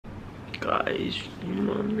Guys,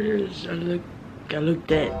 mames, I look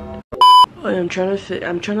dead. Oh, I'm trying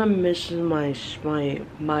to miss my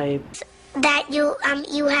that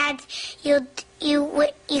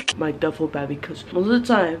my duffel bag, because most of the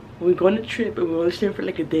time when we go on a trip and we're only staying for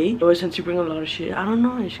like a day, I always tend to bring a lot of shit. I don't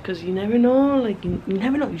know, it's because you never know, like you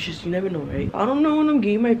never know, you never know, right? I don't know when I'm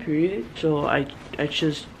getting my period, so I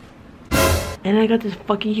just, and I got this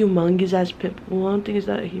fucking humongous ass pimple. I don't think it's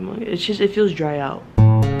that humongous, it's just, it feels dry out.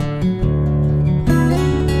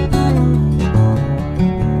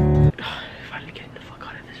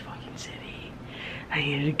 I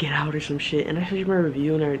needed to get out or some shit, and I finished my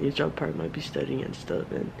review and everything, so I probably might be studying and stuff,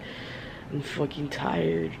 and I'm fucking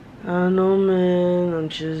tired. I don't know, man. I'm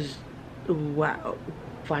just, wow.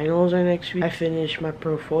 Finals are next week. I finished my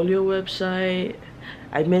portfolio website.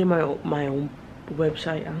 I made my own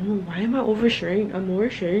website. I don't know, why am I oversharing? I'm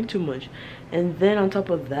oversharing too much. And then on top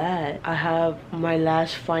of that, I have my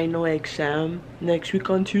last final exam next week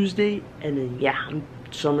on Tuesday, and then yeah,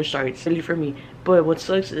 summer starts early for me. But what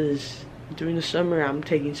sucks is, during the summer, I'm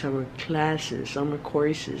taking summer classes, summer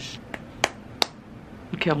courses.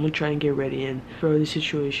 Okay, I'm gonna try and get ready and for the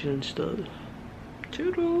situation and stuff.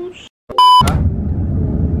 Toodles.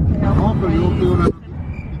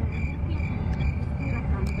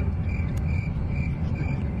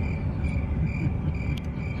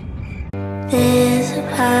 There's a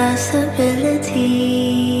possibility.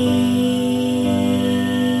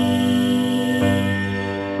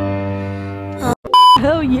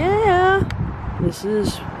 Hell yeah! This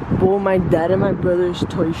is my dad and my brother's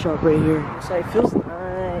toy shop right here. So it feels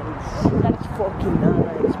nice. That's fucking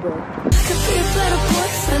nice, bro.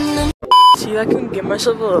 See, I can get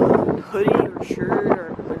myself a hoodie or shirt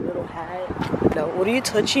or a little hat. Now, what are you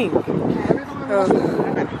touching? Ew.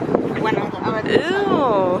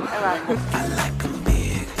 I like them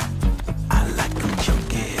big. I like them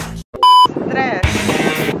chunky. Yeah.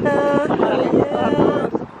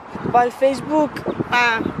 By Facebook.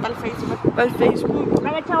 Para Facebook. By Facebook.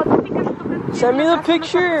 Dame, chavo, tú picas tu picture. Send me the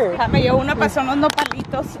picture. Me llevo una para unos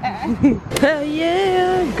nopalitos. Hell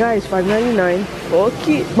yeah. Guys, $5.99.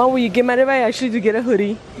 Okay. Mom, will you get mad if I actually do get a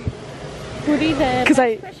hoodie? Hoodie de... Cause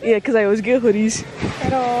I always get hoodies.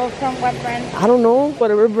 Pero from what brand? I don't know,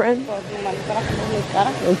 whatever brand.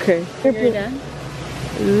 Okay. You're done.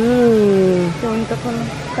 Ooh. Qué bonito con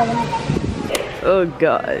cada uno. Oh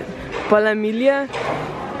god. Para la Emilia.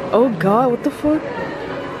 Oh god, what the fuck?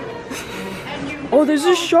 Oh, there's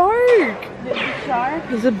a shark. There's a shark.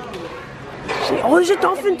 There's a... Oh, there's a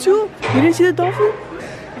dolphin too. You didn't see the dolphin?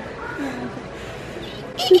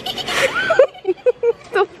 What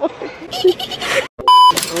the fuck?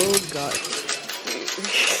 Oh god.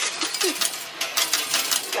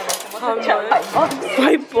 How much?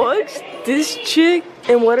 $5? This chick?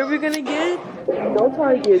 And what are we gonna get? No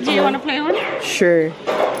Target. Do you want to play one? Sure.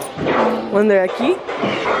 One there aquí?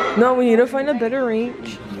 No, we need to find a better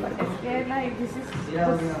range.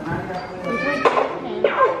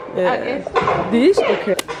 Yeah. This?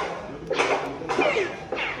 Okay.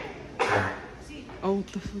 Oh, what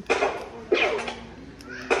the fuck?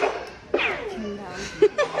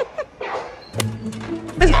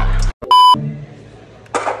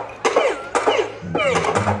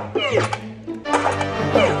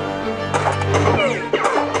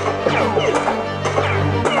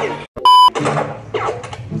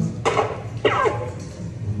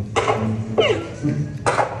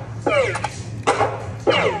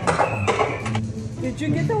 Did you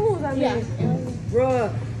get the holes on me? Yeah. Bruh.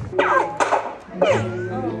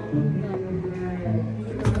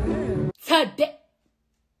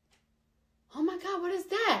 Oh my god, what is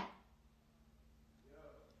that?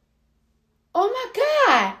 Oh my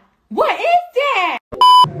god! What is that?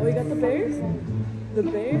 Oh, you got the bears? The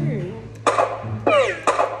bears.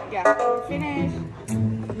 Yeah, finish.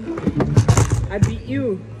 I beat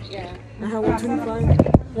you. Yeah. I have 125.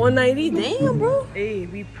 190? Damn, bro. Hey,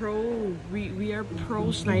 we are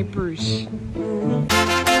pro snipers.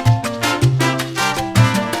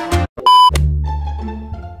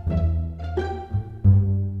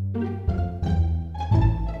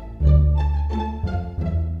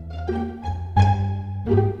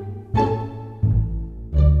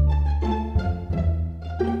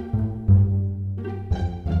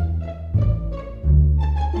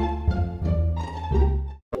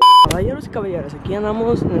 Caballeros y caballeras, aquí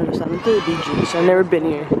andamos en el restaurante de DJs. I've never been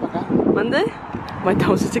here. Monday? My dad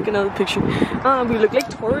was to take another picture. We look like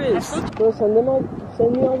tourists. Bro, send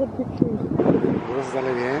me all the pictures.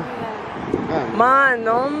 Sale bien. Man,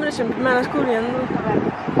 no hombre, siempre me andas cubriendo.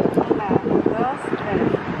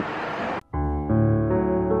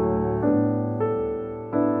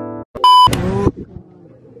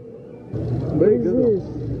 very good.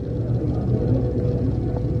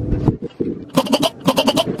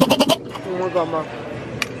 Oh my god, ma.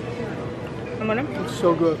 It's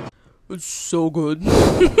so good. It's so good.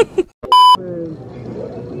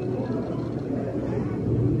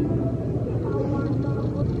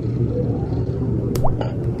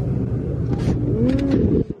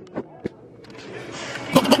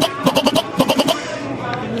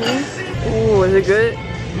 Ooh, is it good?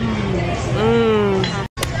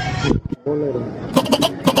 One later.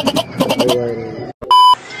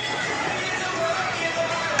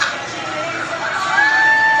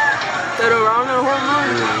 Pero around the home run.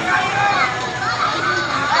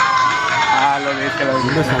 Ah, lo viste, lo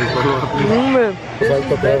viste. Man. This is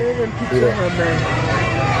Salto, better than Pizza Hut, man.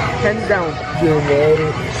 Hands down.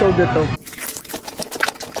 So good though.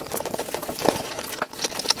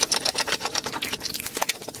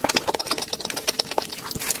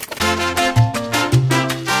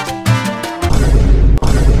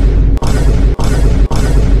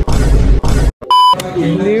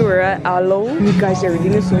 We were at Alo. You guys,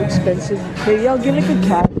 everything is so expensive. Maybe I'll get like a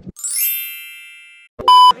cat.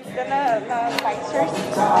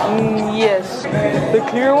 Yes. The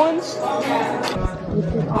clear ones?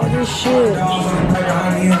 All this shit.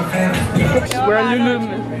 We're at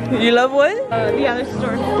Lululemon. You love what? The other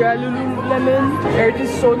store. We're at Lululemon.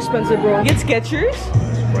 Everything's so expensive, bro. Get Skechers?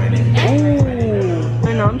 Ooh. I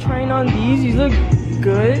know, I'm trying on these. These look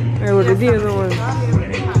good. Alright, what are the other ones?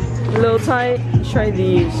 A little tight. Let's try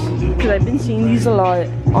these. Because I've been seeing these a lot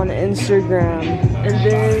on Instagram. And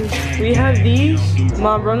then we have these.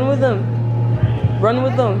 Mom, run with them. Run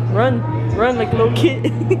with them. Run. Run like a little kid.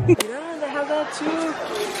 Yeah, they have that too.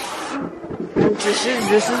 This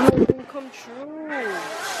is my dream come true.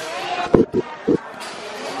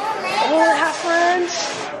 Oh, they have friends.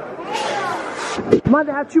 Mom,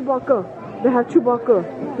 they have Chewbacca. They have Chewbacca.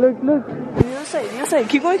 Look, look. The other side, the other side.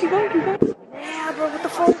 Keep going, keep going, keep going. Yeah, bro, what the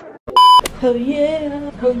fuck? Hell yeah.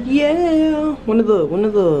 Hell yeah. One of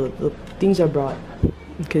the things I brought.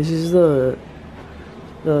 Okay, this is the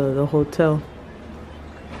hotel.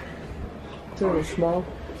 It's a little small.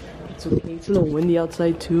 It's okay. It's a little windy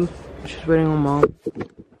outside too. Just waiting on mom.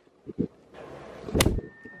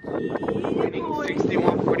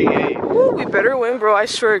 61-48. Ooh, we better win, bro. I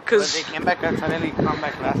swear, cause They came back and suddenly come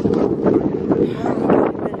back last.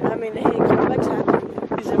 I mean, hey, comebacks happen.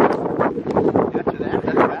 Is it? After that,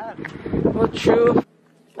 that's bad. Well, true.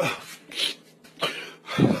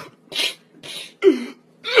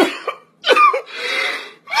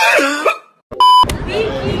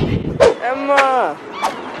 Emma!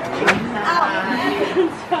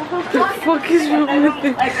 What the fuck is wrong with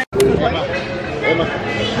it? Emma,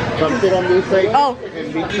 come sit on this side. Oh.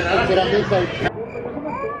 And Vicky, come sit on this side.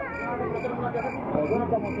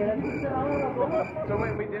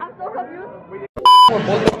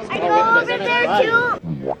 I go over there too.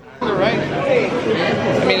 Right. I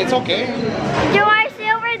mean, it's okay. Do I sit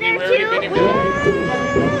over there too?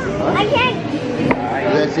 I can't.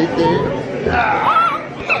 Let's sit there.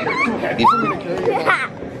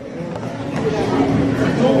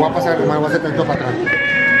 Voy a pasar, me voy a hacer tanto para atrás.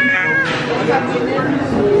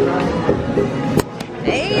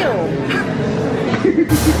 Damn!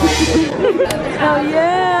 Hell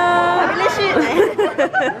yeah!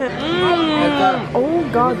 Oh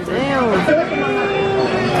god damn!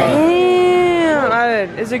 Damn! Alright,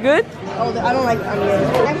 is it good? Oh, I don't like onion.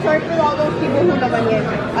 I'm sorry for all those people who love onion.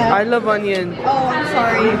 I love onion. Oh, I'm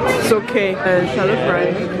sorry. It's okay. Shallow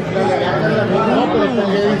fry.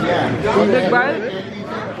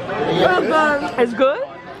 It's good?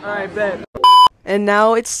 Alright, bet. And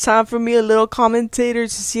now it's time for me, a little commentator,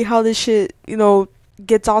 to see how this shit, you know,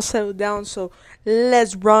 gets all settled down. So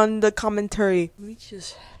let's run the commentary. Let me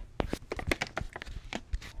just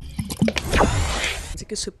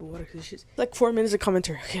take a sip of water because this shit's like 4 minutes of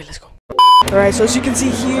commentary. Okay, let's go. Alright, so as you can see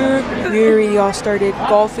here, we already all started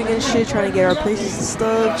golfing and shit, trying to get our places and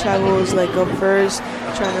stuff. Chavo was like up first,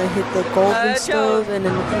 trying to hit the golf and stuff, and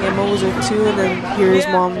then I think Emma was there too, and then here's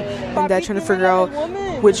mom and dad trying to figure out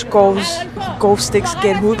which golf sticks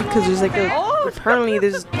get who, because there's like apparently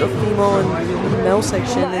there's a female and male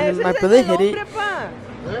section, and then my brother hit it.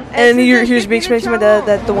 And here's me explaining to my dad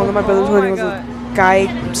that the one that my brother was holding was a guy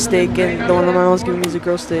stick, and the one that my mom was giving me is a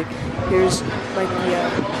girl stick. Here's like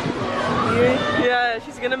yeah,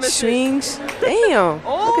 she's gonna miss swings. Damn,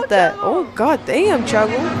 look at that. Oh god damn,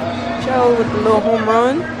 Chavo with the little home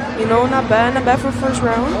run. You know, not bad for first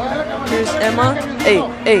round. Here's Emma. Hey,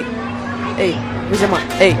 where's Emma?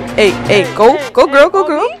 Hey, go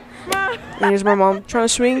girl. And here's my mom trying to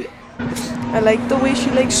swing. I like the way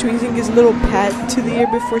she like swings and gives a little pat to the air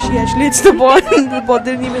before she actually hits the ball. The ball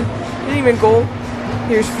didn't even didn't even go.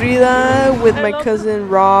 Here's Frida with my cousin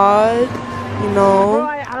Rod. You know,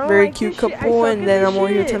 very cute couple. And then I'm over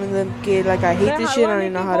here telling them, okay, like I hate this shit. I don't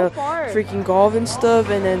even know how to freaking golf and stuff.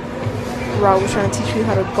 And then Rod was trying to teach me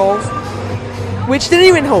how to golf, which didn't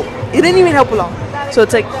even help. It didn't even help a lot. So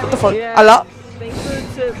it's like, what the fuck? A lot. Thanks for the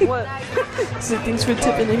tip. What? So thanks for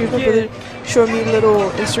tipping. And here's my brother showing me a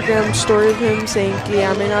little Instagram story of him saying,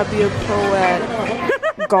 "Yeah, I may not be a pro at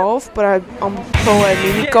golf, but I'm pro at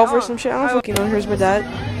mini golf or some shit." I don't fucking know. Here's my dad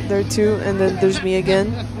there too, and then there's me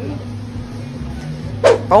again.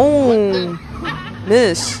 Boom,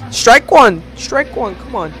 miss. Strike one. Strike one.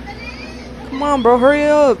 Come on, come on, bro. Hurry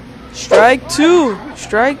up. Strike two.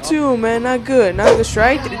 Strike two, man. Not good. Not good.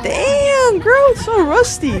 Strike three. Damn, girl, it's so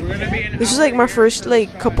rusty. This was like my first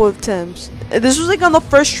like couple of attempts. This was like on the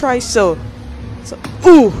first try, so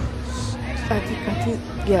ooh. I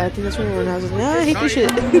think that's when I was like, I hate this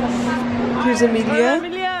shit. Here's Amelia.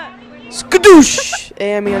 Skadoosh.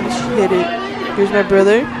 Hey, Amelia, she hit it. Here's my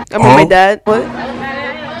brother. I mean, my dad. What?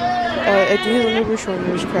 I think his underwear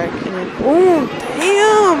showing was cracked. And then, oh,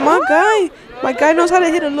 damn, my guy. My guy knows how to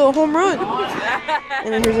hit a little home run.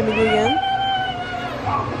 And then here's Amelia again.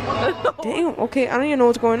 Damn, okay, I don't even know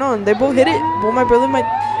what's going on. They both hit it. Both my brother and my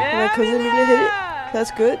cousin Amelia hit it.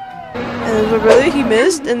 That's good. And then my brother, he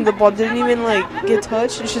missed, and the ball didn't even, like, get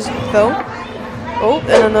touched. It just fell. Oh,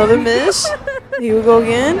 and another miss. Here we go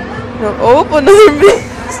again. No, oh, another miss.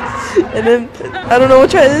 And then, I don't know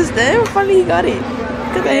what try this. Damn, finally he got it.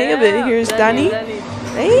 Got the hang of it. Here's Danny.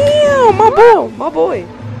 Damn, my boy.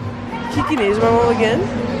 Kiki is my mom again.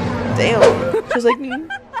 Damn, just like me.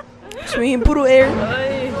 Swinging puro air.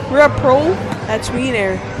 We're a pro at swinging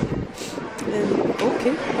air. And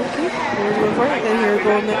okay. There's one part. And here we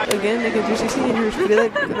go again, like a 360. And here's Frida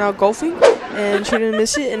now golfing, and she didn't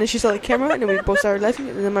miss it. And then she saw the camera, and then we both started laughing.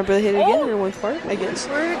 And then my brother hit it again, and it went far, I guess.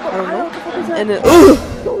 I don't know. And then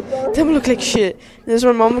them look like shit. And there's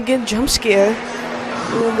my mom again, jump scare.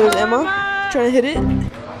 And then there's Emma trying to hit it.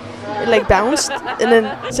 It like bounced, and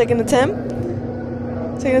then second attempt,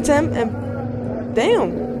 and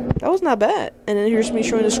damn, that was not bad. And then here's me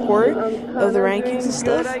showing the score of the rankings and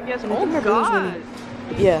stuff. And I think my brother's winning.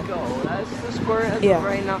 Yeah. That's the score as of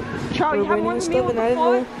right now. We're winning and stuff, and I didn't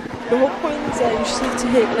know. The whole point is that you just need to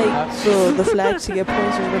hit like the flags to get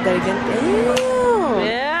points or like that again. Damn.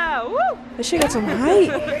 Yeah. Woo. That shit got some height.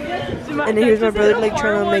 And then here's my brother like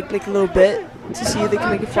trying to make like a little bet to see if they can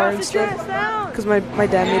make it far and stuff. Because my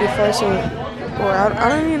dad made it far, so I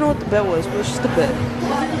don't even know what the bet was, but it's just a bet.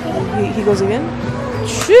 And he goes again.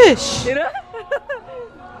 Shush.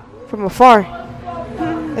 From afar.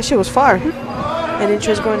 That shit was far. And then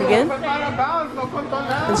tries going again.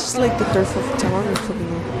 And it's just like the third, fourth time. I don't fucking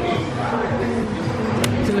know.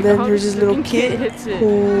 And then here's this little kid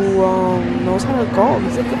who knows how to golf.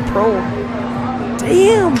 He's like a pro.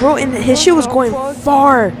 Damn, bro. And his shit was going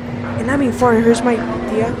far. And I mean far. Here's my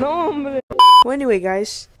idea. Well, anyway,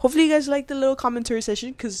 guys. Hopefully you guys liked the little commentary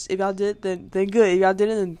session. Because if y'all did, then good. If y'all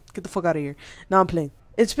didn't, then get the fuck out of here. Now I'm playing.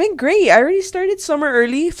 It's been great. I already started summer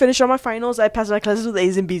early. Finished all my finals. I passed my classes with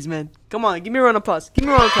A's and B's, man. Come on, give me a round of applause. Give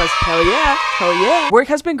me a round of applause. Hell yeah. Hell yeah. Work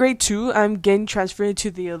has been great too. I'm getting transferred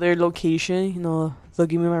to the other location. You know, they'll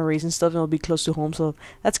give me my raise and stuff, and it'll be close to home. So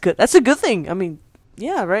that's good. That's a good thing. I mean,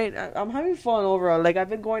 yeah, right. I'm having fun overall. Like, I've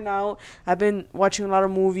been going out. I've been watching a lot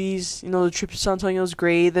of movies. You know, the trip to San Antonio was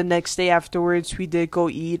great. The next day afterwards, we did go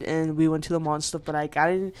eat, and we went to the mall and stuff. But like,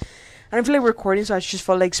 I didn't feel like recording, so I just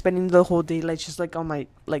felt like spending the whole day like just like on my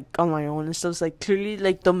own and stuff. It's like clearly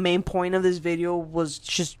like the main point of this video was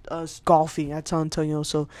just us golfing at San Antonio.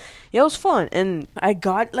 So yeah, it was fun, and I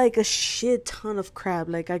got like a shit ton of crap.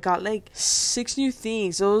 Like I got like 6 new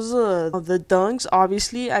things. It was the dunks.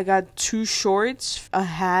 Obviously, I got 2 shorts, a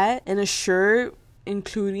hat, and a shirt,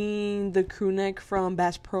 including the crew neck from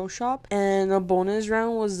Bass Pro Shop, and a bonus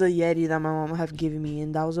round was the Yeti that my mom had given me,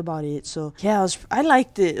 and that was about it. So yeah, I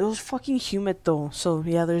liked it. It was fucking humid though, so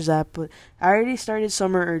yeah, there's that. But I already started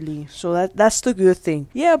summer early, so that's the good thing.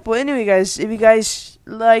 Yeah, but anyway, guys, if you guys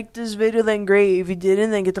liked this video, then great. If you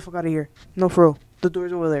didn't, then get the fuck out of here. No, for real, the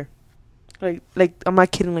door's over there. Like I'm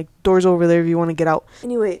not kidding, like doors over there if you want to get out.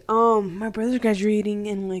 Anyway, my brother's graduating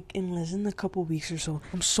in less than a couple weeks or so.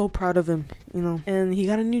 I'm so proud of him, you know. And he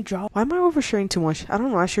got a new job. Why am I oversharing too much? I don't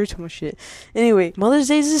know, I share too much shit. Anyway, Mother's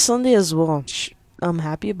Day is this Sunday as well. I'm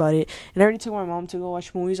happy about it. And I already took my mom to go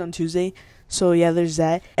watch movies on Tuesday. So yeah, there's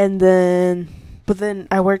that. And then But then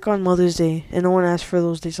I work on Mother's Day, and no one asked for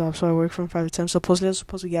those days off, so I work from 5 to 10. Supposedly I was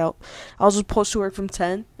supposed to get out. I was supposed to work from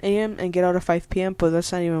 10 a.m. and get out at 5 p.m., but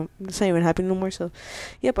that's not even happening no more. So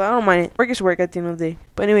yeah, but I don't mind it. Work is work at the end of the day.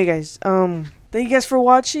 But anyway, guys, thank you guys for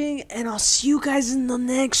watching, and I'll see you guys in the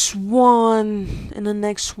next one. In the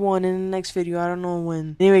next video. I don't know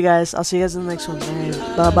when. Anyway, guys, I'll see you guys in the next one.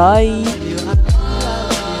 Alright, bye bye.